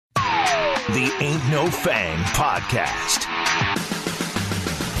The Ain't No Fang podcast.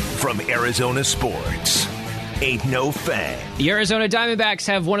 From Arizona Sports, Ain't No Fang. The Arizona Diamondbacks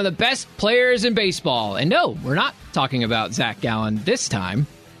have one of the best players in baseball. And no, we're not talking about Zach Gallen this time.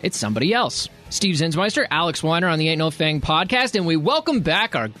 It's somebody else. Steve Zinsmeister, Alex Weiner on the Ain't No Fang podcast, and we welcome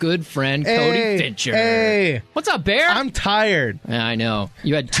back our good friend Cody Fincher. Hey. What's up, Bear? I'm tired. Yeah, I know.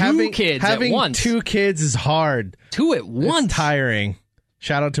 You had two kids at once. Having two kids is hard. Two at once? It's tiring.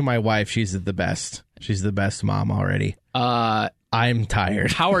 Shout out to my wife. She's the best. She's the best mom already. I'm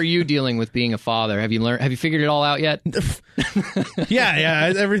tired. How are you dealing with being a father? Have you figured it all out yet?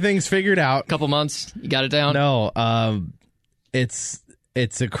 Yeah, everything's figured out. Couple months, you got it down? No,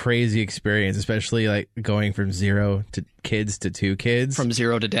 it's a crazy experience, especially like going from 0 kids to 2 kids. From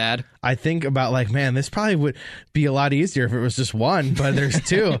 0 to dad? I think about like, man, this probably would be a lot easier if it was just one, but there's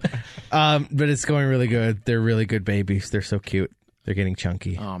 2. But it's going really good. They're really good babies. They're so cute. They're getting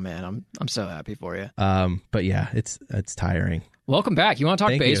chunky. Oh man, I'm so happy for you. But yeah, it's tiring. Welcome back. You want to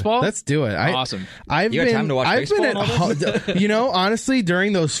talk baseball? You. Let's do it. Awesome. I've had time to watch baseball? You know, honestly,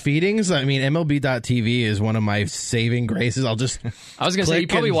 during those feedings, I mean, MLB.TV is one of my saving graces. I was going to say, you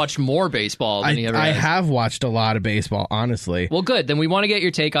probably watched more baseball than you ever has. I have watched a lot of baseball, honestly. Well, good. Then we want to get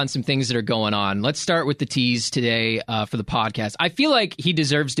your take on some things that are going on. Let's start with the tease today for the podcast. I feel like he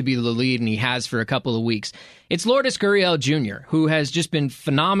deserves to be the lead, and he has for a couple of weeks. It's Lourdes Gurriel Jr., who has just been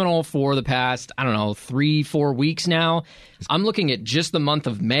phenomenal for the past, 3-4 weeks now. I'm looking at just the month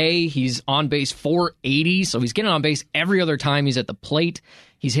of May. He's on base 480, so he's getting on base every other time he's at the plate.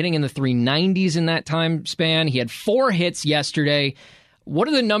 He's hitting in the 390s in that time span. He had 4 hits yesterday. What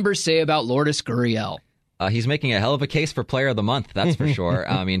do the numbers say about Lourdes Gurriel? He's making a hell of a case for player of the month, that's for sure.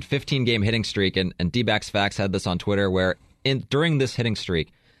 15-game hitting streak, and D-Backs Facts had this on Twitter, where during this hitting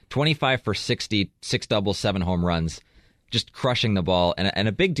streak, 25 for 60, 6 doubles, 7 home runs, just crushing the ball. And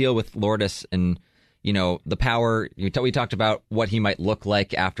a big deal with Lourdes and, the power. We talked about what he might look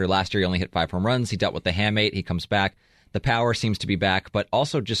like after last year. He only hit 5 home runs. He dealt with the hamate. He comes back. The power seems to be back, but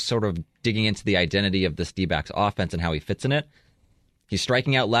also just sort of digging into the identity of this D-backs offense and how he fits in it. He's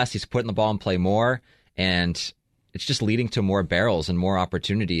striking out less. He's putting the ball in play more. And it's just leading to more barrels and more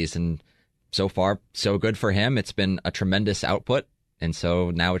opportunities. And so far, so good for him. It's been a tremendous output. And so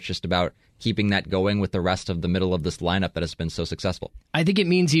now it's just about keeping that going with the rest of the middle of this lineup that has been so successful. I think it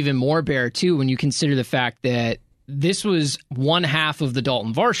means even more, Bear, too, when you consider the fact that this was one half of the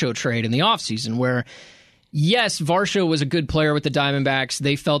Dalton Varsho trade in the offseason, where, yes, Varsho was a good player with the Diamondbacks.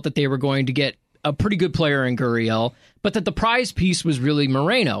 They felt that they were going to get a pretty good player in Gurriel, but that the prize piece was really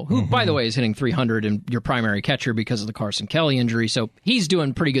Moreno, who, by the way, is hitting 300 and your primary catcher because of the Carson Kelly injury. So he's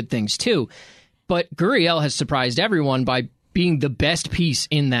doing pretty good things, too. But Gurriel has surprised everyone by being the best piece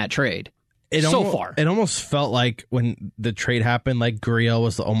in that trade far. It almost felt like when the trade happened, like Gurriel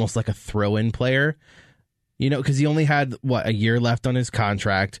was almost like a throw-in player, because he only had, a year left on his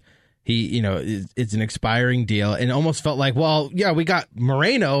contract. He, it's an expiring deal, and it almost felt like, well, yeah, we got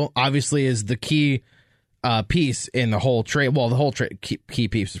Moreno, obviously, is the key piece in the whole trade. Well, the whole trade key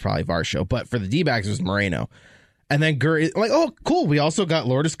piece is probably Varsho, but for the D-backs, it was Moreno. And then Gurriel, like, oh, cool. We also got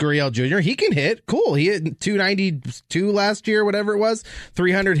Lourdes Gurriel Jr. He can hit. Cool. He hit 292 last year, whatever it was.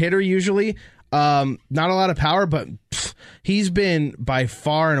 300 hitter usually. Not a lot of power, but he's been by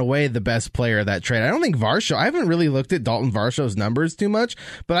far and away the best player of that trade. I don't think Varsho, I haven't really looked at Dalton Varsho's numbers too much,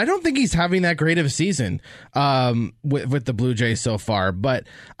 but I don't think he's having that great of a season with the Blue Jays so far. But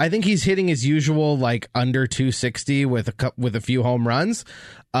I think he's hitting his usual, like, under 260 with a few home runs.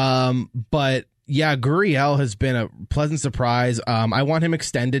 But yeah, Gurriel has been a pleasant surprise. I want him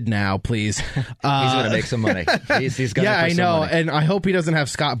extended now, please. He's going to make some money. He's going to. Yeah, I know, money. And I hope he doesn't have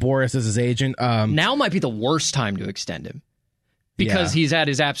Scott Boras as his agent. Now might be the worst time to extend him because he's at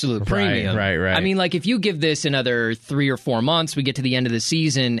his absolute premium. Right. I mean, like, if you give this another 3 or 4 months, we get to the end of the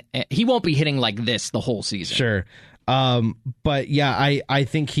season, he won't be hitting like this the whole season. Sure. But yeah, I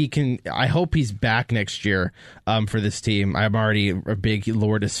think he can. I hope he's back next year for this team. I'm already a big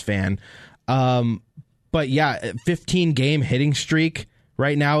Lourdes fan. But yeah, 15-game hitting streak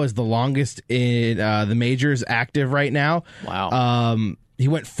right now is the longest in the majors active right now. Wow. He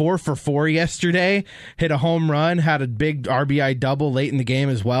went 4 for 4 yesterday, hit a home run, had a big RBI double late in the game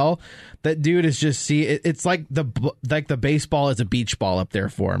as well. That dude is just it's like the baseball is a beach ball up there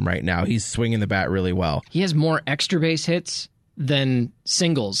for him right now. He's swinging the bat really well. He has more extra base hits than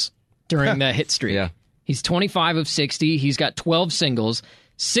singles during that hit streak. Yeah. He's 25 of 60. He's got 12 singles,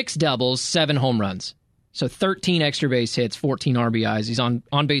 6 doubles, 7 home runs. So 13 extra base hits, 14 RBIs. He's on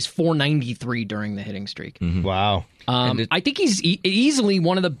base 493 during the hitting streak. Mm-hmm. Wow. I think he's easily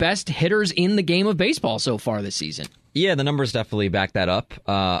one of the best hitters in the game of baseball so far this season. Yeah, the numbers definitely back that up.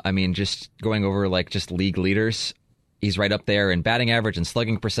 I mean, just going over just league leaders, he's right up there in batting average and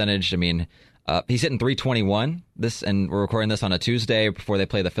slugging percentage. I mean, he's hitting 321 and we're recording this on a Tuesday before they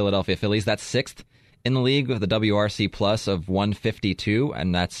play the Philadelphia Phillies. That's 6th in the league with a WRC plus of 152,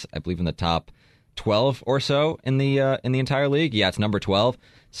 and that's, I believe, in the top 12 or so in the entire league. Yeah, it's number 12.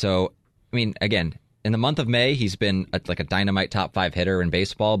 So, I mean, again, in the month of May, he's been a dynamite top 5 hitter in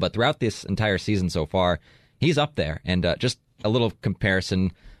baseball, but throughout this entire season so far, he's up there. And just a little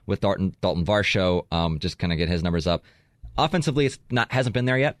comparison with Dalton Varsho, just kind of get his numbers up. Offensively, hasn't been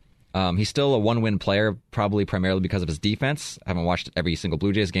there yet. He's still a one-win player, probably primarily because of his defense. I haven't watched every single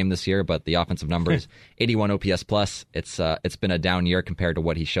Blue Jays game this year, but the offensive numbers, 81 OPS plus. It's been a down year compared to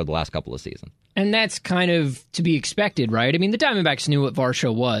what he showed the last couple of seasons. And that's kind of to be expected, right? I mean, the Diamondbacks knew what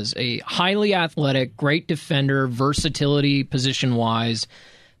Varsho was. A highly athletic, great defender, versatility position-wise.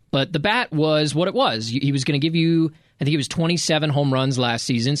 But the bat was what it was. He was going to give you, I think it was 27 home runs last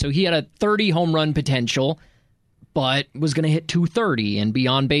season, so he had a 30 home run potential, but was going to hit 230 and be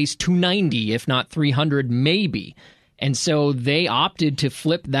on base 290, if not 300 maybe. And so they opted to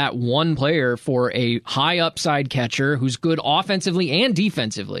flip that one player for a high upside catcher who's good offensively and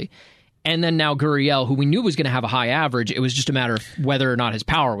defensively. And then now Gurriel, who we knew was going to have a high average, it was just a matter of whether or not his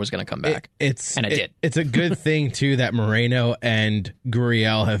power was going to come back. It did. It's a good thing, too, that Moreno and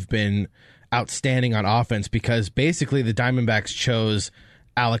Gurriel have been outstanding on offense, because basically the Diamondbacks chose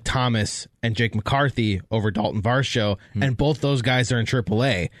Alek Thomas and Jake McCarthy over Dalton Varsho, and both those guys are in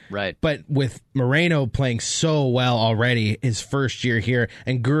AAA. Right. But with Moreno playing so well already his first year here,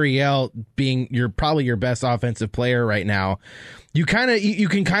 and Gurriel being probably your best offensive player right now, you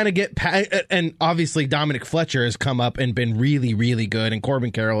can get, and obviously Dominic Fletcher has come up and been really, really good, and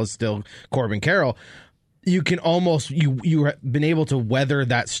Corbin Carroll is still Corbin Carroll. You can almost, you have been able to weather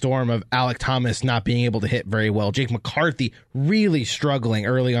that storm of Alek Thomas not being able to hit very well, Jake McCarthy really struggling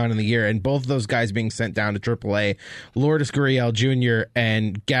early on in the year, and both of those guys being sent down to AAA. Lourdes Gurriel Jr.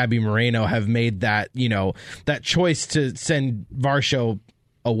 and Gabby Moreno have made that, that choice to send Varsho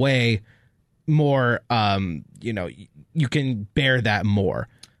away more, you can bear that more.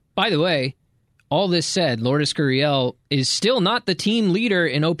 By the way, all this said, Lourdes Gurriel is still not the team leader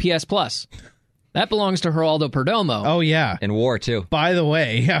in OPS plus. That belongs to Geraldo Perdomo. Oh, yeah. In WAR, too. By the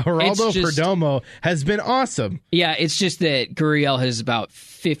way, Geraldo Perdomo has been awesome. Yeah, it's just that Gurriel has about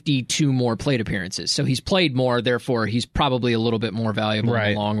 52 more plate appearances. So he's played more, therefore he's probably a little bit more valuable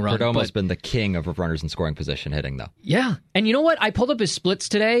in the long run. Perdomo's been the king of runners in scoring position hitting, though. Yeah. And you know what? I pulled up his splits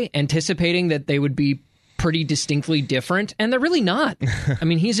today, anticipating that they would be pretty distinctly different, and they're really not. I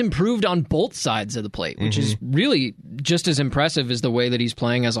mean, he's improved on both sides of the plate, which is really just as impressive as the way that he's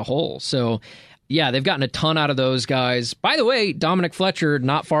playing as a whole. So, yeah, they've gotten a ton out of those guys. By the way, Dominic Fletcher,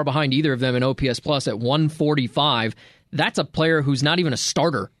 not far behind either of them in OPS Plus at 145. That's a player who's not even a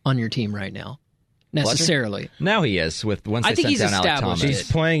starter on your team right now, necessarily. Fletcher? Now he is. Once I think they he's sent down Alek established. Thomas.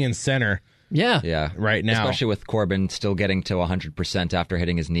 He's playing in center. Yeah. Right now. Especially with Corbin still getting to 100% after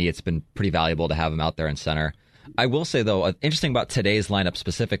hitting his knee, it's been pretty valuable to have him out there in center. I will say, though, interesting about today's lineup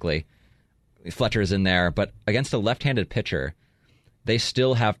specifically, Fletcher's in there, but against a left-handed pitcher, they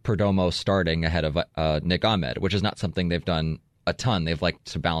still have Perdomo starting ahead of Nick Ahmed, which is not something they've done a ton. They've liked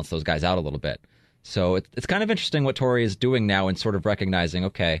to balance those guys out a little bit. So it's kind of interesting what Torre is doing now and sort of recognizing,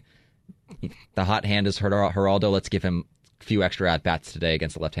 okay, the hot hand is Geraldo, let's give him a few extra at-bats today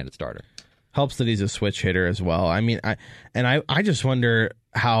against a left-handed starter. Helps that he's a switch hitter as well. I mean, I just wonder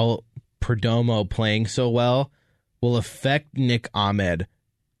how Perdomo playing so well will affect Nick Ahmed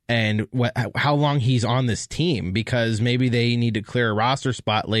and how long he's on this team, because maybe they need to clear a roster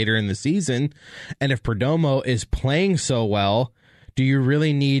spot later in the season. And if Perdomo is playing so well, do you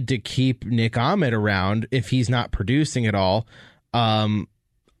really need to keep Nick Ahmed around if he's not producing at all?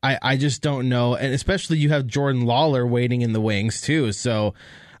 I just don't know. And especially you have Jordan Lawler waiting in the wings too. So,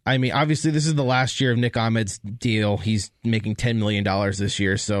 I mean, obviously this is the last year of Nick Ahmed's deal. He's making $10 million this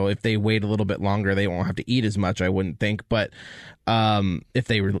year. So if they wait a little bit longer, they won't have to eat as much, I wouldn't think. But if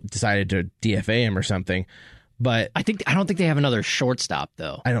they decided to DFA him or something. But I don't think they have another shortstop,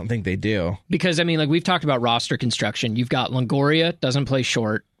 though. I don't think they do. Because, I mean, like we've talked about roster construction. You've got Longoria, doesn't play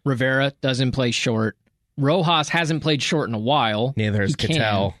short. Rivera doesn't play short. Rojas hasn't played short in a while. Neither is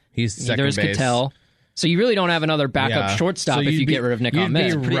Ketel. He's second base. Neither is Ketel. So you really don't have another backup shortstop if you get rid of Nick Ahmed.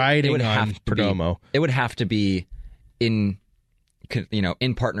 You'd be riding on Perdomo. It would have to be in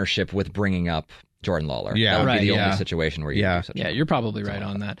partnership with bringing up Jordan Lawler. Yeah, that would be the only situation where you do such you're probably right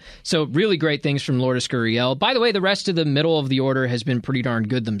on that. So really great things from Lourdes Gurriel. By the way, the rest of the middle of the order has been pretty darn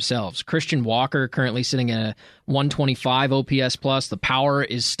good themselves. Christian Walker currently sitting at a 125 OPS plus. The power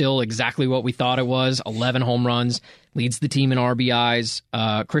is still exactly what we thought it was, 11 home runs. leads the team in RBIs.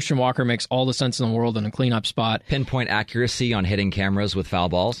 Christian Walker makes all the sense in the world in a cleanup spot. Pinpoint accuracy on hitting cameras with foul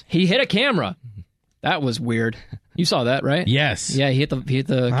balls. He hit a camera. That was weird. You saw that, right? Yes. Yeah, he hit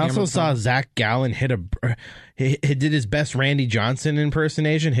the I also saw Zach Gallen hit he did his best Randy Johnson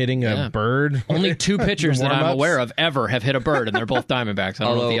impersonation, hitting a bird. Only 2 pitchers that I'm aware of ever have hit a bird, and they're both Diamondbacks. I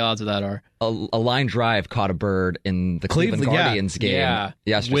don't know what the odds of that are. A line drive caught a bird in the Cleveland Guardians game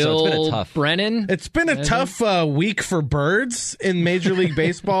yesterday. Will so it's been a tough. Brennan? It's been a tough week for birds in Major League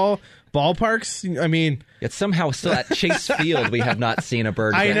Baseball ballparks. I mean, Yet somehow still at Chase Field, we have not seen a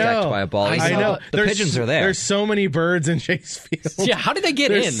bird get decked by a ball. I know. The pigeons are there. There's so many birds in Chase Field. Yeah, how did they get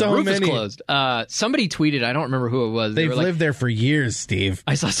There's in? so The roof many. is closed. Somebody tweeted, I don't remember who it was. They've were like, lived there for years, Steve.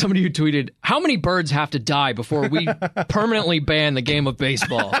 I saw somebody who tweeted, how many birds have to die before we permanently ban the game of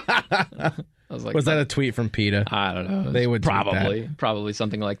baseball? I was like, Was that a tweet from PETA? I don't know. They would tweet probably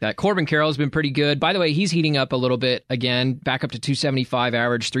something like that. Corbin Carroll's been pretty good. By the way, he's heating up a little bit again, back up to 275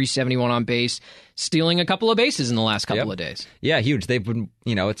 average, 371 on base, stealing a couple of bases in the last couple of days. Yeah, huge. They've been,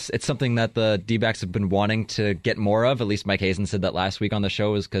 it's something that the D-backs have been wanting to get more of. At least Mike Hazen said that last week on the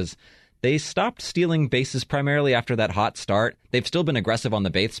show, is because they stopped stealing bases primarily after that hot start. They've still been aggressive on the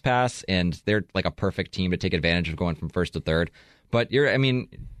base pass, and they're like a perfect team to take advantage of going from first to third. But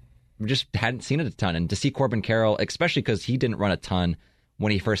we just hadn't seen it a ton. And to see Corbin Carroll, especially because he didn't run a ton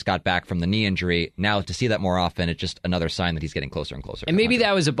when he first got back from the knee injury, now to see that more often, it's just another sign that he's getting closer and closer. And maybe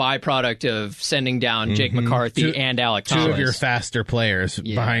that was a byproduct of sending down Jake McCarthy and Alec Thomas. Two of your faster players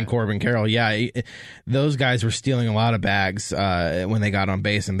behind Corbin Carroll. Yeah, those guys were stealing a lot of bags when they got on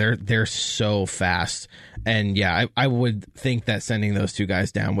base, and they're so fast. And yeah, I would think that sending those two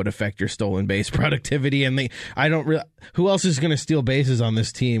guys down would affect your stolen base productivity. And who else is going to steal bases on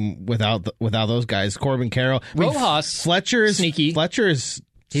this team without those guys? Corbin Carroll, Rojas, Fletcher is sneaky.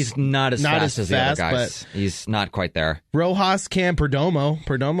 He's not as fast as the other guys. He's not quite there. Rojas,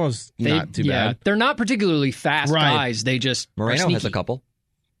 Perdomo's not too bad. They're not particularly fast guys. They just Moreno has a couple.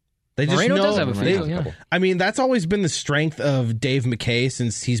 They just Moreno know. does have a few. I mean, that's always been the strength of Dave McKay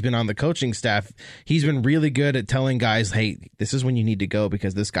since he's been on the coaching staff. He's been really good at telling guys, "Hey, this is when you need to go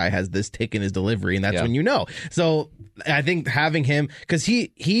because this guy has this tick in his delivery," and that's when you know. So I think having him, because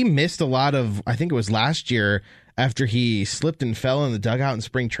he missed a lot of, I think it was last year after he slipped and fell in the dugout in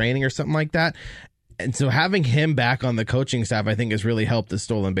spring training or something like that. And so having him back on the coaching staff, I think, has really helped the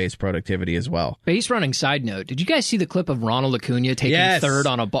stolen base productivity as well. Base running side note, did you guys see the clip of Ronald Acuna taking third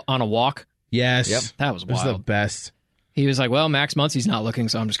on a walk? Yes. Yep. That was wild. It was the best. He was like, well, Max Muncy's not looking,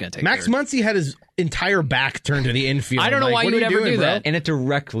 so I'm just going to take Max third. Muncy had his entire back turned to the infield. I don't know why you would ever do that. And it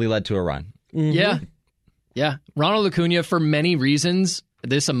directly led to a run. Mm-hmm. Yeah. Ronald Acuna, for many reasons,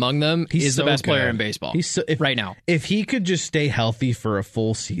 this among them, is the best player in baseball right now. If he could just stay healthy for a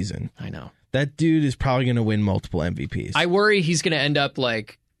full season. I know. That dude is probably going to win multiple MVPs. I worry he's going to end up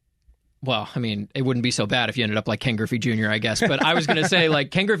like, well, I mean, it wouldn't be so bad if you ended up like Ken Griffey Jr., I guess. But I was going to say,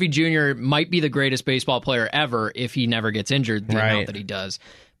 like, Ken Griffey Jr. might be the greatest baseball player ever if he never gets injured, the amount that he does.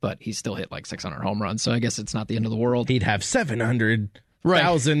 But he's still hit like 600 home runs, so I guess it's not the end of the world. He'd have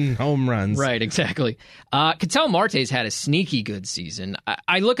 700,000 home runs. Right, exactly. Ketel Marte's had a sneaky good season.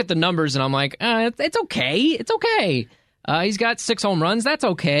 I look at the numbers and I'm like, it's okay. It's okay. He's got 6 home runs. That's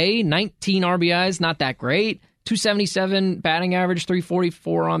okay. 19 RBIs, not that great. 277 batting average,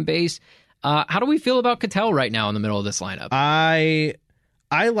 344 on base. How do we feel about Ketel right now in the middle of this lineup? I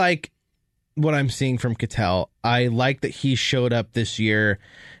like what I'm seeing from Ketel. I like that he showed up this year.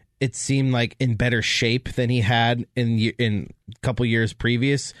 It seemed like in better shape than he had in a couple years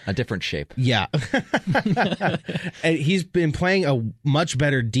previous. A different shape. Yeah. And he's been playing a much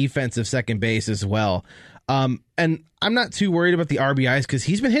better defensive second base as well. And I'm not too worried about the RBIs because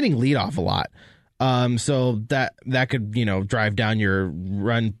he's been hitting leadoff a lot. So that could, drive down your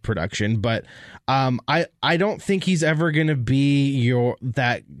run production. But I don't think he's ever going to be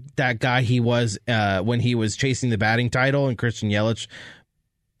that guy he was when he was chasing the batting title and Christian Yelich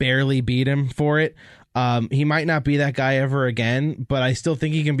barely beat him for it. He might not be that guy ever again, but I still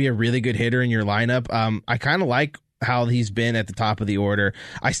think he can be a really good hitter in your lineup. I kind of like how he's been at the top of the order.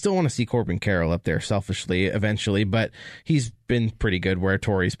 I still want to see Corbin Carroll up there selfishly eventually, but he's been pretty good where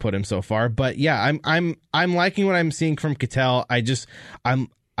Torrey's put him so far. But yeah, I'm liking what I'm seeing from Ketel. I'm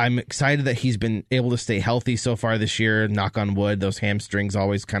excited that he's been able to stay healthy so far this year. Knock on wood. Those hamstrings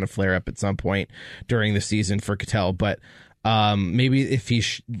always kind of flare up at some point during the season for Ketel, but maybe if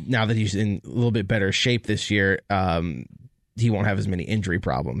now that he's in a little bit better shape this year, he won't have as many injury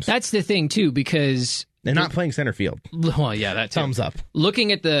problems. That's the thing too, because they're not playing center field. Well, yeah, that too. Thumbs up.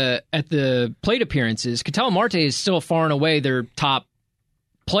 Looking at the plate appearances, Ketel Marte is still far and away their top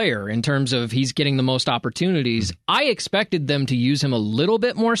player in terms of he's getting the most opportunities. I expected them to use him a little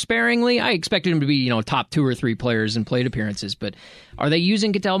bit more sparingly. I expected him to be, top 2 or 3 players in plate appearances, but are they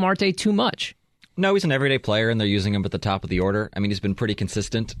using Ketel Marte too much? No, he's an everyday player, and they're using him at the top of the order. I mean, he's been pretty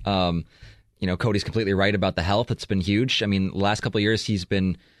consistent. Cody's completely right about the health. It's been huge. I mean, the last couple of years, he's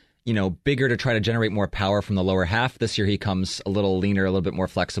been, bigger to try to generate more power from the lower half. This year, he comes a little leaner, a little bit more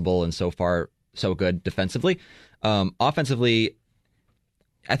flexible, and so far, so good defensively. Offensively,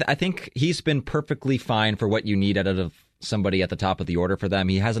 I think he's been perfectly fine for what you need out of somebody at the top of the order for them.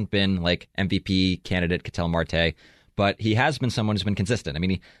 He hasn't been like MVP candidate Ketel Marte, but he has been someone who's been consistent. I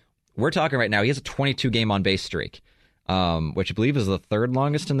mean, we're talking right now, he has a 22-game on-base streak, which I believe is the 3rd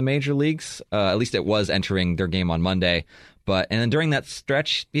longest in the major leagues. At least it was entering their game on Monday. And then during that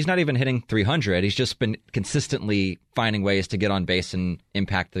stretch, he's not even hitting 300. He's just been consistently finding ways to get on base and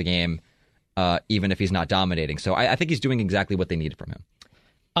impact the game, even if he's not dominating. So I think he's doing exactly what they needed from him.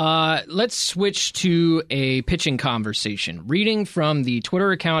 Let's switch to a pitching conversation. Reading from the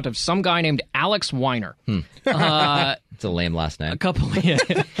Twitter account of some guy named Alex Weiner. It's a lame last name. A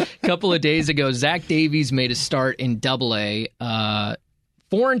couple of days ago, Zach Davies made a start in Double-A.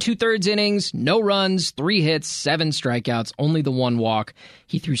 4 2/3 innings, no runs, 3 hits, 7 strikeouts, only the 1 walk.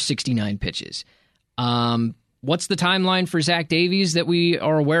 He threw 69 pitches. What's the timeline for Zach Davies that we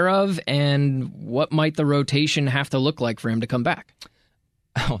are aware of, and what might the rotation have to look like for him to come back?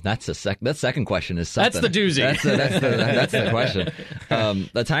 Oh, that second question is something. That's the doozy. That's the question.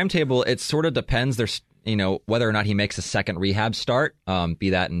 The timetable, it sort of depends. There's, whether or not he makes a second rehab start,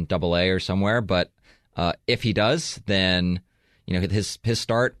 be that in Double-A or somewhere. But if he does, then his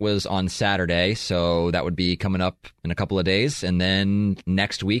start was on Saturday, so that would be coming up in a couple of days, and then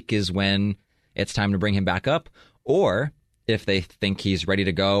next week is when it's time to bring him back up. Or if they think he's ready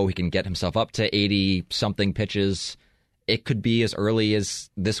to go, he can get himself up to 80 something pitches. It could be as early as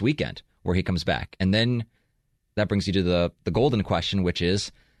this weekend where he comes back. And then that brings you to the golden question, which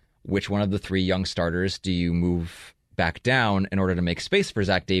is, which one of the 3 young starters do you move back down in order to make space for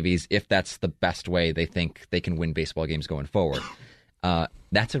Zach Davies if that's the best way they think they can win baseball games going forward?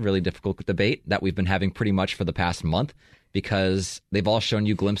 That's a really difficult debate that we've been having pretty much for the past month, because they've all shown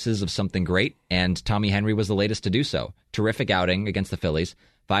you glimpses of something great, and Tommy Henry was the latest to do so. Terrific outing against the Phillies,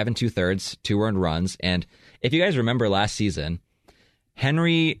 5 2/3, 2 earned runs, and if you guys remember last season,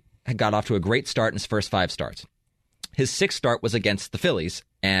 Henry had got off to a great start in his first 5 starts. His 6th start was against the Phillies,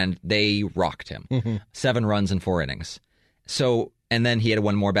 and they rocked him. 7 runs in 4 innings. So, and then he had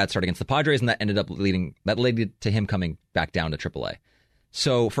 1 more bad start against the Padres, and that led to him coming back down to AAA.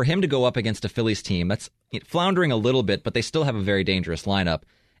 So for him to go up against a Phillies team that's floundering a little bit, but they still have a very dangerous lineup,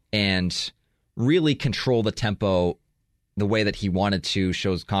 and really control the tempo the way that he wanted to,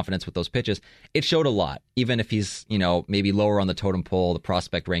 shows confidence with those pitches. It showed a lot, even if he's, maybe lower on the totem pole, the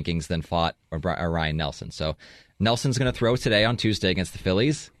prospect rankings than Fott or Ryan Nelson. So Nelson's going to throw today on Tuesday against the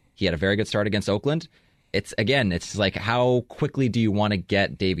Phillies. He had a very good start against Oakland. It's like, how quickly do you want to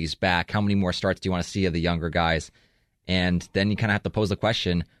get Davies back? How many more starts do you want to see of the younger guys? And then you kind of have to pose the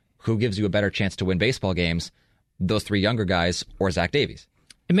question, who gives you a better chance to win baseball games? Those 3 younger guys or Zach Davies?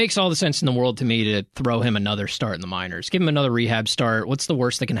 It makes all the sense in the world to me to throw him another start in the minors. Give him another rehab start. What's the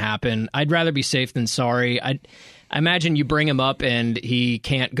worst that can happen? I'd rather be safe than sorry. I imagine you bring him up and he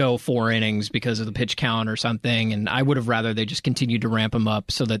can't go 4 innings because of the pitch count or something, and I would have rather they just continued to ramp him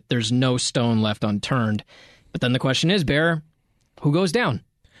up so that there's no stone left unturned. But then the question is, Bear, who goes down?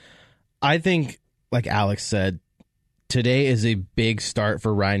 I think, like Alex said, today is a big start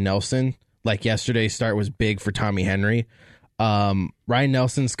for Ryan Nelson. Like yesterday's start was big for Tommy Henry. Ryan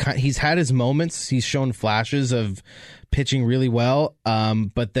Nelson's he's had his moments. He's shown flashes of pitching really well,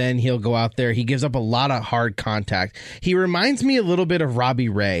 but then he'll go out there. He gives up a lot of hard contact. He reminds me a little bit of Robbie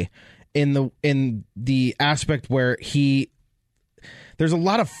Ray in the aspect where there's a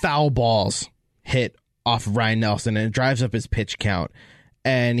lot of foul balls hit off of Ryan Nelson, and it drives up his pitch count,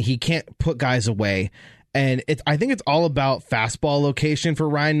 and he can't put guys away. And I think it's all about fastball location for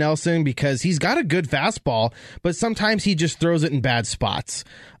Ryan Nelson, because he's got a good fastball, but sometimes he just throws it in bad spots.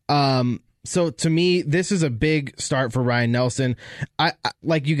 So to me, this is a big start for Ryan Nelson. I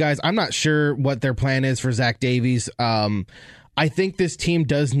like you guys, I'm not sure what their plan is for Zach Davies. I think this team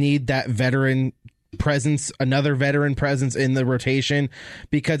does need that veteran presence, another veteran presence in the rotation,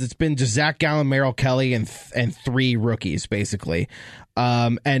 because it's been just Zach Gallen, Merrill Kelly, and 3 rookies basically.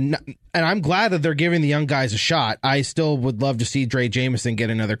 And I'm glad that they're giving the young guys a shot. I still would love to see Dre Jameson get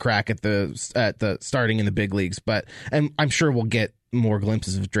another crack at the starting in the big leagues, and I'm sure we'll get more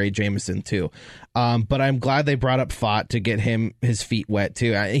glimpses of Dre Jameson too. But I'm glad they brought up Fott to get him his feet wet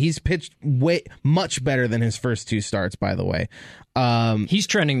too. He's pitched much better than his first 2 starts, by the way. He's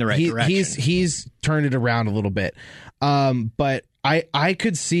trending the right direction. He's turned it around a little bit. But I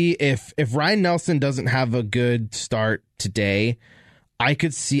could see if Ryan Nelson doesn't have a good start today,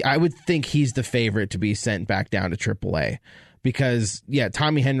 I would think he's the favorite to be sent back down to AAA, because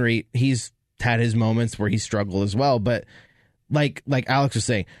Tommy Henry, he's had his moments where he struggled as well, but like Alex was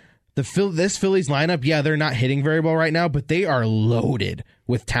saying, this Phillies lineup, they're not hitting very well right now, but they are loaded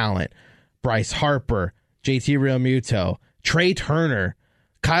with talent. Bryce Harper, JT Realmuto, Trey Turner,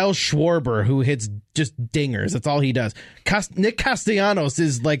 Kyle Schwarber, who hits just dingers. That's all he does. Nick Castellanos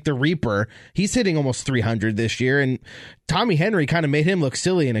is like the Reaper. He's hitting almost 300 this year, and Tommy Henry kind of made him look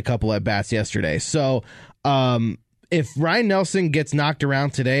silly in a couple at bats yesterday. So if Ryan Nelson gets knocked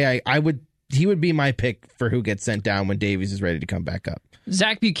around today, he would be my pick for who gets sent down when Davies is ready to come back up.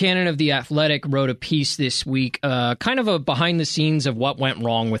 Zach Buchanan of The Athletic wrote a piece this week, kind of a behind the scenes of what went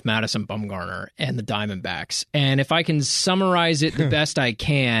wrong with Madison Bumgarner and the Diamondbacks. And if I can summarize it the best I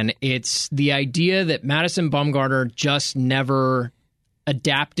can, it's the idea that Madison Bumgarner just never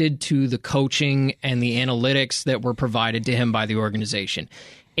adapted to the coaching and the analytics that were provided to him by the organization.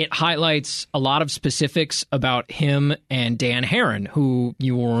 It highlights a lot of specifics about him and Dan Herron, who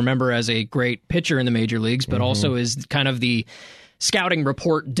you will remember as a great pitcher in the major leagues, but also is kind of the scouting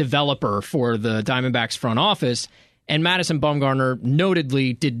report developer for the Diamondbacks front office. And Madison Bumgarner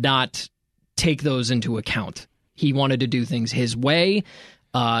notedly did not take those into account. He wanted to do things his way.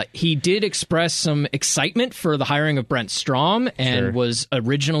 He did express some excitement for the hiring of Brent Strom and was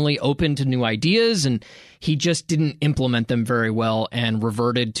originally open to new ideas, and he just didn't implement them very well and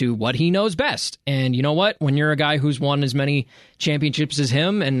reverted to what he knows best. And you know what? When you're a guy who's won as many championships as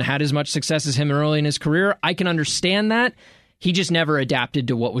him and had as much success as him early in his career, I can understand that. He just never adapted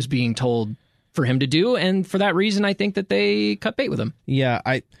to what was being told for him to do, and for that reason, I think that they cut bait with him. Yeah,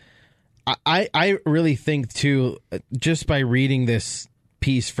 I really think, too, just by reading this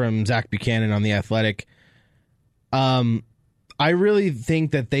piece from Zach Buchanan on The Athletic, I really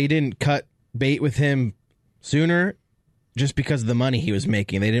think that they didn't cut bait with him sooner just because of the money he was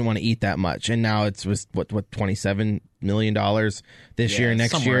making. They didn't want to eat that much, and now it was what $27 million this year and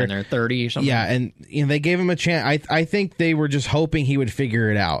next somewhere year in there, 30 or something. Yeah, and they gave him a chance. I think they were just hoping he would figure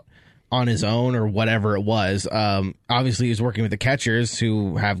it out on his own or whatever it was. Obviously, he was working with the catchers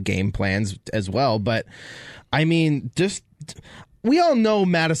who have game plans as well, but I mean, just we all know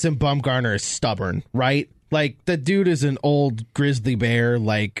Madison Bumgarner is stubborn, right? Like, the dude is an old grizzly bear,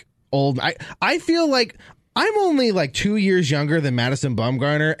 like old. I feel like I'm only like 2 years younger than Madison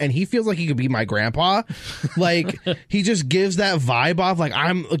Bumgarner, and he feels like he could be my grandpa. Like, he just gives that vibe off, like,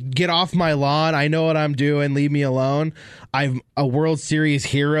 get off my lawn, I know what I'm doing, leave me alone. I'm a World Series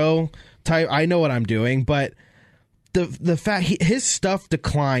hero type, I know what I'm doing. But the fact his stuff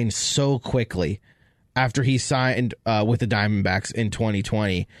declined so quickly after he signed with the Diamondbacks in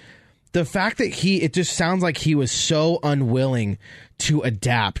 2020. The fact that it just sounds like he was so unwilling to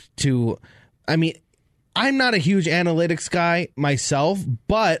adapt to, I mean, I'm not a huge analytics guy myself,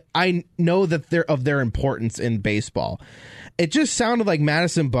 but I know that they're of their importance in baseball. It just sounded like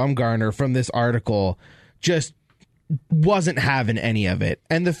Madison Bumgarner from this article just wasn't having any of it.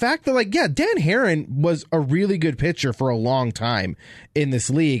 And the fact that, like, Dan Herron was a really good pitcher for a long time in this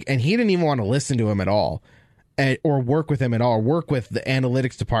league, and he didn't even want to listen to him at all. Or work with him at all, or work with the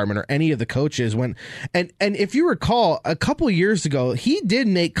analytics department or any of the coaches. And if you recall, a couple years ago, he did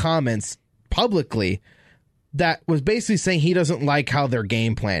make comments publicly that was basically saying he doesn't like how they're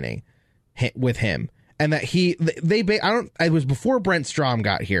game planning with him, and that it was before Brent Strom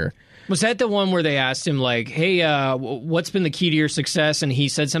got here. Was that the one where they asked him, like, hey, what's been the key to your success? And he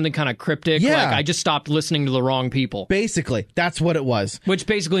said something kind of cryptic, like, I just stopped listening to the wrong people. Basically, that's what it was. Which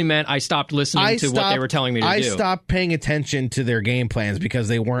basically meant I stopped listening to what they were telling me to do. I stopped paying attention to their game plans because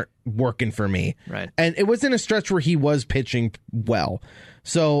they weren't working for me. Right. And it was in a stretch where he was pitching well.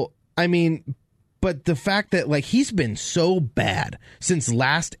 So, I mean, but the fact that, like, he's been so bad since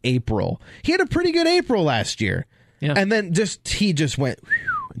last April. He had a pretty good April last year. Yeah. And then he just went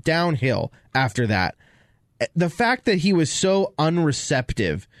downhill after that. The fact that he was so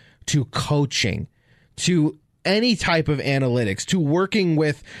unreceptive to coaching, to any type of analytics, to working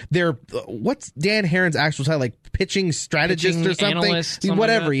with what's Dan Herron's actual title, like pitching strategist or something? Analyst,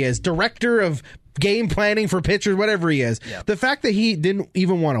 whatever like he is, director of game planning for pitchers, whatever he is. Yep. The fact that he didn't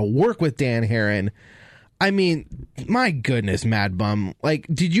even want to work with Dan Herron, I mean, my goodness, Mad Bum. Like,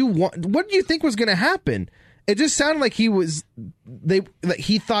 what do you think was going to happen? It just sounded like he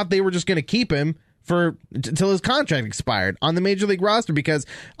thought they were just going to keep him until his contract expired on the Major League roster because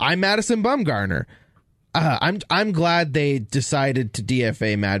I'm Madison Bumgarner. I'm glad they decided to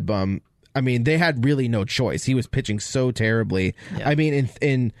DFA Mad Bum. I mean, they had really no choice. He was pitching so terribly. Yeah. I mean,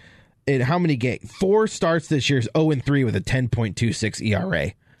 in how many games? 4 starts this year is 0-3 with a 10.26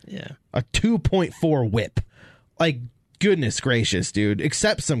 ERA. Yeah. A 2.4 whip. Like, goodness gracious, dude.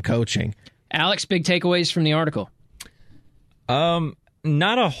 Accept some coaching. Alex, big takeaways from the article.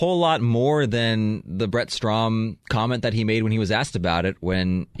 Not a whole lot more than the Brett Strom comment that he made when he was asked about it,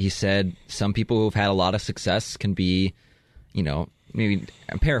 when he said some people who've had a lot of success can be, maybe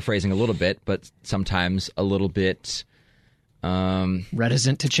I'm paraphrasing a little bit, but sometimes a little bit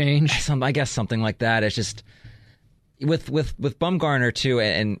reticent to change. I guess something like that. It's just with Bumgarner too,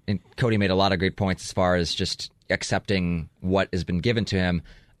 and Cody made a lot of great points as far as just accepting what has been given to him.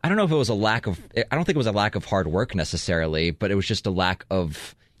 I don't know if it was I don't think it was a lack of hard work necessarily, but it was just a lack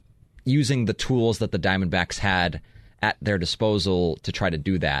of using the tools that the Diamondbacks had at their disposal to try to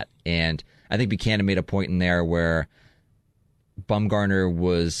do that. And I think Buchanan made a point in there where Bumgarner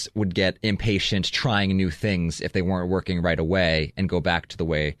would get impatient trying new things if they weren't working right away and go back to the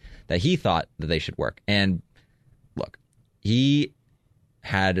way that he thought that they should work. And look, he's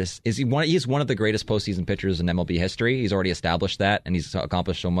one of the greatest postseason pitchers in MLB history. He's already established that, and he's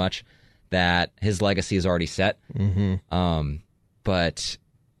accomplished so much that his legacy is already set. Mm-hmm. But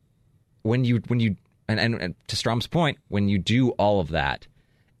when you and to Strom's point, when you do all of that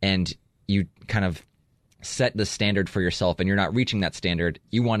and you kind of set the standard for yourself and you're not reaching that standard,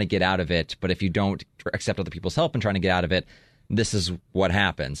 you want to get out of it. But if you don't accept other people's help in trying to get out of it, this is what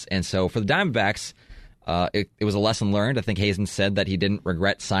happens. And so for the Diamondbacks, it was a lesson learned. I think Hazen said that he didn't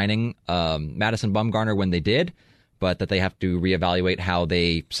regret signing Madison Bumgarner when they did, but that they have to reevaluate how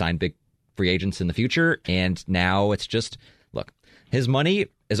they sign big free agents in the future. And now it's just, look, his money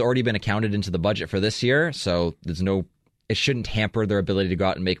has already been accounted into the budget for this year, so it shouldn't hamper their ability to go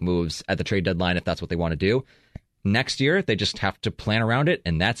out and make moves at the trade deadline if that's what they want to do. Next year, they just have to plan around it,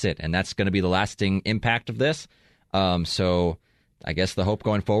 and that's it. And that's going to be the lasting impact of this. So I guess the hope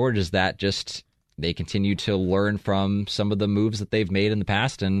going forward is that just they continue to learn from some of the moves that they've made in the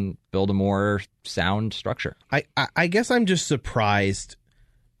past and build a more sound structure. I guess I'm just surprised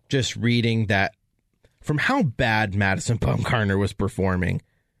just reading that from how bad Madison Bumgarner was performing,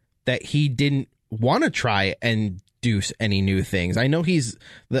 that he didn't want to try and do any new things. I know he's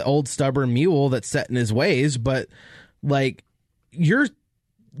the old stubborn mule that's set in his ways, but like, you're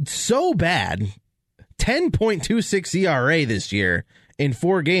so bad. 10.26 ERA this year in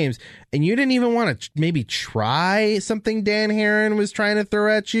 4 games, and you didn't even want to maybe try something Dan Herron was trying to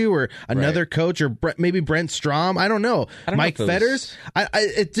throw at you, or another coach, or maybe Brent Strom. I don't know. Mike Fetters.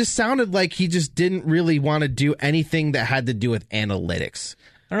 It just sounded like he just didn't really want to do anything that had to do with analytics.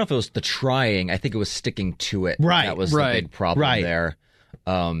 I don't know if it was the trying. I think it was sticking to it. Right. That was the big problem there.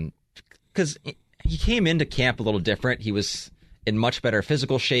 Because he came into camp a little different. He was in much better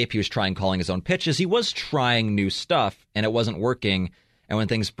physical shape. He was calling his own pitches. He was trying new stuff, and it wasn't working. And when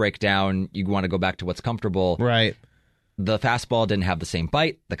things break down, you want to go back to what's comfortable. Right. The fastball didn't have the same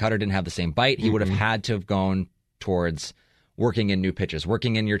bite. The cutter didn't have the same bite. He would have had to have gone towards working in new pitches,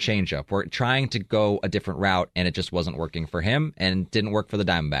 working in your changeup, trying to go a different route, and it just wasn't working for him and didn't work for the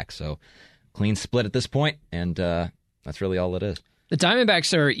Diamondbacks. So clean split at this point, and that's really all it is. The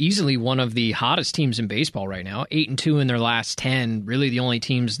Diamondbacks are easily one of the hottest teams in baseball right now. 8-2 in their last 10. Really, the only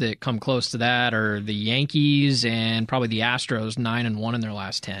teams that come close to that are the Yankees and probably the Astros, 9-1 in their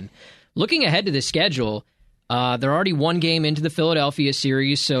last 10. Looking ahead to the schedule, they're already 1 game into the Philadelphia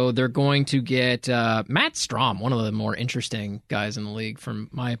series, so they're going to get Matt Strom, one of the more interesting guys in the league, from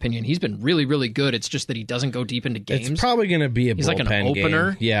my opinion. He's been really, really good. It's just that he doesn't go deep into games. It's probably going to be he's like an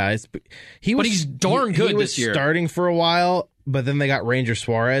opener. Game. Yeah, he's darn good he was this year. Starting for a while, but then they got Ranger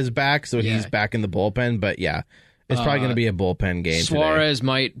Suarez back, so he's back in the bullpen. But yeah, it's probably going to be a bullpen game. Suarez today.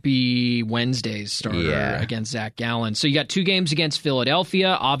 might be Wednesday's starter against Zach Gallen. So you got 2 games against Philadelphia.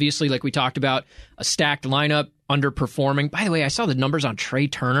 Obviously, like we talked about, a stacked lineup, underperforming. By the way, I saw the numbers on Trey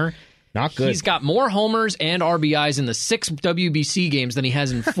Turner. Not good. He's got more homers and RBIs in the 6 WBC games than he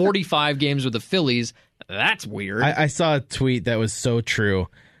has in 45 games with the Phillies. That's weird. I saw a tweet that was so true.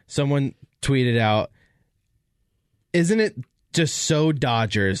 Someone tweeted out, isn't it just so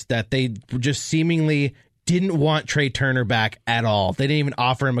Dodgers that they just seemingly didn't want Trey Turner back at all? They didn't even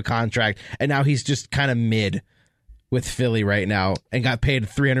offer him a contract, and now he's just kind of mid with Philly right now and got paid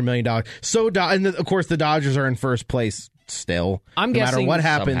 $300 million. And of course, the Dodgers are in first place still. I'm guessing no matter what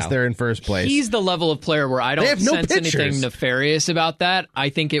happens, they're in first place. He's the level of player where I don't sense anything nefarious about that. I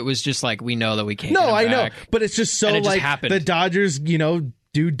think it was just like, we know that we can't get him I back. know, but it's just so like the Dodgers,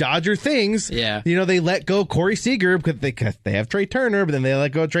 do Dodger things. Yeah. They let go Corey Seager because they have Trey Turner, but then they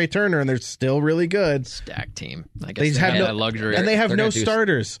let go Trey Turner, and they're still really good. Stack team. I guess they have that luxury. And they have no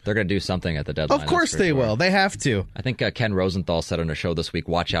starters. They're going to do something at the deadline. Of course they will. They have to. I think Ken Rosenthal said on a show this week,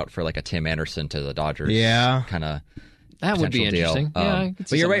 watch out for like a Tim Anderson to the Dodgers. Yeah. Kind of. That would be interesting.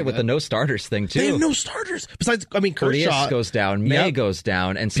 But you're right with the no starters thing, too. They have no starters. Besides, Kershaw Urias goes down. May goes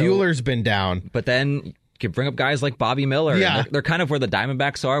down. And so, Buehler's been down. But then you can bring up guys like Bobby Miller. Yeah. They're kind of where the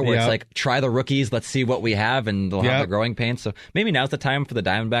Diamondbacks are, where it's like, try the rookies, let's see what we have, and they'll have their growing pains. So maybe now's the time for the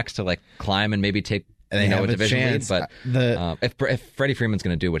Diamondbacks to climb and maybe take a division lead. But if Freddie Freeman's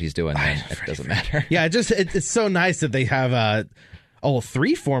going to do what he's doing, then it doesn't matter. Yeah, it's so nice that they have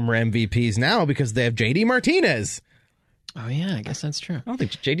 3 former MVPs now because they have JD Martinez. Oh, yeah, I guess that's true. I don't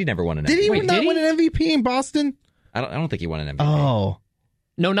think JD never won an MVP. Did he not win an MVP in Boston? I don't think he won an MVP. Oh.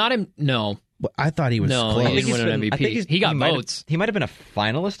 No, not him. No. I thought he was close. He didn't win an MVP. He got votes. He might have been a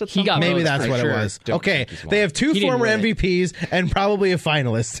finalist at some point. Maybe that's what it was. Okay, they have 2 former MVPs and probably a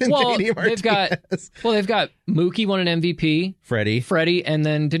finalist in JD Martinez. They've got Mookie won an MVP. Freddie, and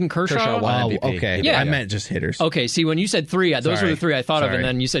then didn't Kershaw won MVP. Okay. Yeah. I meant just hitters. Okay, see, when you said 3, those were the 3 I thought of, and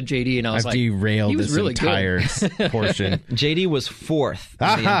then you said JD, and I was I've derailed this really entire portion. JD was 4th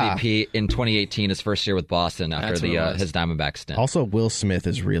in the MVP in 2018, his first year with Boston after his Diamondback stint. Also, Will Smith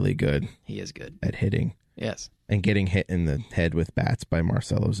is really good. He is good at hitting. Yes. And getting hit in the head with bats by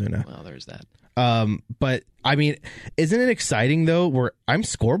Marcell Ozuna. Well, there's that. But, isn't it exciting, though? I'm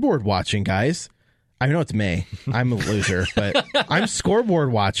scoreboard watching, guys. I know it's May. I'm a loser, but I'm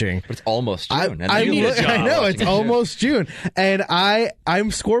scoreboard watching. But it's almost June. I know, it's almost June. And I'm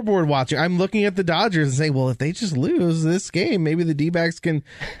scoreboard watching. I'm looking at the Dodgers and saying, well, if they just lose this game, maybe the D-backs can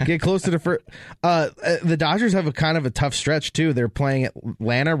get closer to first. The Dodgers have a kind of a tough stretch, too. They're playing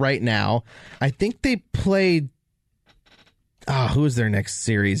Atlanta right now. I think they played, who is their next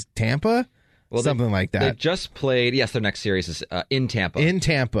series? Tampa? Well, something like that. They just played, their next series is in Tampa. In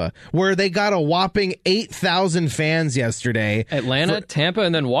Tampa, where they got a whopping 8,000 fans yesterday. Atlanta, Tampa,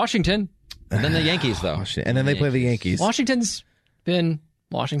 and then Washington. And then the Yankees, though. And then they play the Yankees. Washington's been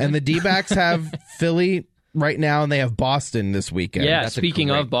Washington. And the D-backs have Philly right now, and they have Boston this weekend. Yeah, speaking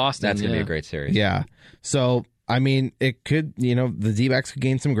of Boston. That's going to be a great series. Yeah. So, it could, the D-backs could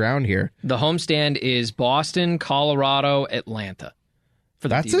gain some ground here. The homestand is Boston, Colorado, Atlanta. For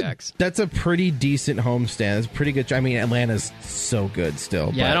the D-backs. That's a pretty decent homestand. It's pretty good. Atlanta's so good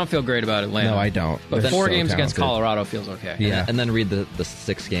still. Yeah, I don't feel great about Atlanta. No, I don't. But 4 games against Colorado feels okay. Yeah. And then read the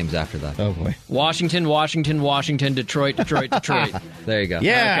 6 games after that. Oh, boy. Washington, Detroit. There you go.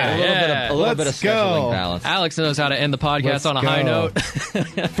 Yeah. Okay. A little bit of scheduling balance. Alex knows how to end the podcast on a high note.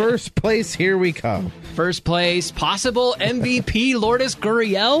 First place, here we come. First place, possible MVP, Lourdes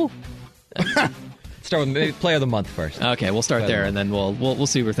Gurriel? Start with maybe Player of the Month first. Okay, we'll start there, and then we'll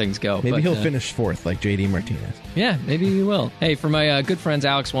see where things go. Maybe he'll finish 4th, like JD Martinez. Yeah, maybe he will. Hey, for my good friends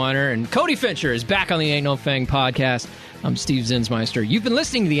Alex Weiner and Cody Fincher is back on the Ain't No Fang podcast. I'm Steve Zinsmeister. You've been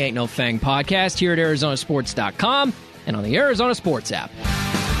listening to the Ain't No Fang podcast here at ArizonaSports.com and on the Arizona Sports app.